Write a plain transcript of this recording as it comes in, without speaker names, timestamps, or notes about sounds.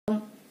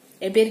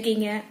எப்படி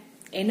இருக்கீங்க?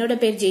 என்னோட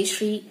பேர்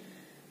ஜெயஸ்ரீ.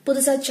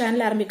 புதுசா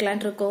சேனல்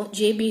ஆரம்பிக்கலான் இருக்கோம்.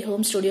 JB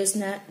home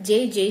ஸ்டுடியோஸ்னு.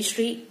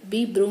 Jayashree,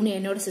 B Brunei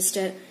என்னோட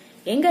சிஸ்டர்.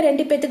 எங்க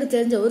ரெண்டு பேத்துக்கு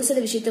தெரிஞ்ச ஒரு சில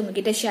விஷயத்த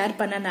உங்ககிட்ட ஷேர்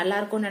பண்ண நல்லா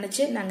இருக்கும்னு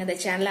நினைச்சு நாங்க இந்த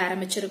சேனலை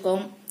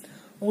ஆரம்பிச்சிருக்கோம்.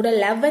 உங்களோட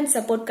லவ் அண்ட்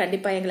சப்போர்ட்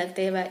கண்டிப்பா எங்களுக்கு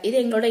தேவை. இது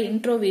எங்களோட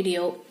இன்ட்ரோ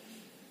வீடியோ.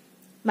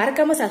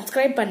 மறக்காம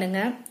சப்ஸ்கிரைப் பண்ணுங்க.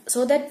 சோ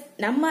தட்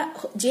நம்ம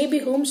JB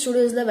ஹோம்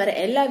ஸ்டுடியோஸ்ல வர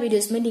எல்லா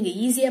வீடியோஸுமே நீங்க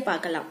ஈஸியா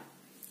பார்க்கலாம்.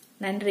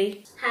 நன்றி.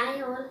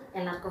 ஹாய் ஆல்,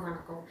 எல்லாருக்கும்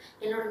வணக்கம்.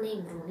 என்னோட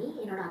நேம் ப்ரூனி.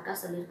 என்னோட அக்கா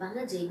சொல்லியிருப்பாங்க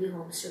JB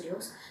ஹோம்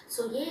ஸ்டுடியோஸ்.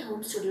 ஸோ ஏன்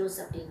ஹோம் ஸ்டுடியோஸ்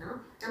அப்படின்னா,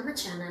 நம்ம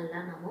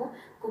சேனலில் நம்ம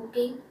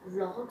cooking,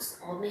 vlogs,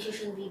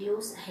 organisation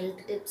videos,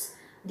 health tips,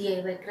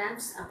 DIY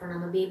crafts, அப்புறம்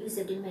நம்ம பேபிஸ்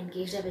எப்படின்னு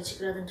என்கேஜாக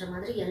வச்சுக்கிறதுன்ற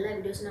மாதிரி எல்லா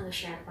வீடியோஸும் நாங்கள்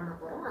ஷேர் பண்ண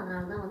போகிறோம்.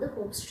 அதனால தான் வந்து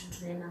ஹோம்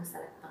ஸ்டுடியோஸ் நாங்கள்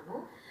செலக்ட்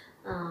பண்ணோம்.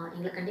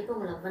 எங்களுக்கு கண்டிப்பாக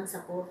உங்கள் லவ் அண்ட்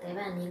சப்போர்ட்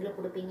தேவை. நீங்களும்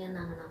கொடுப்பீங்கன்னு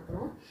நாங்கள்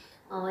நம்புகிறோம்.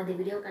 இந்த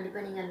வீடியோ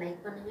கண்டிப்பாக நீங்கள்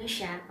லைக் பண்ணுங்கள்,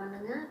 ஷேர்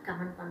பண்ணுங்கள்,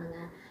 கமெண்ட்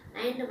பண்ணுங்கள்,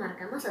 அண்ட்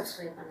மறக்காமல்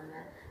சப்ஸ்கிரைப்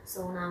பண்ணுங்கள். ஸோ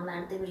நான் உங்களை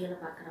அடுத்த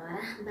வீடியோவில் பார்க்குற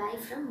வரேன். By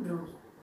from Brunei.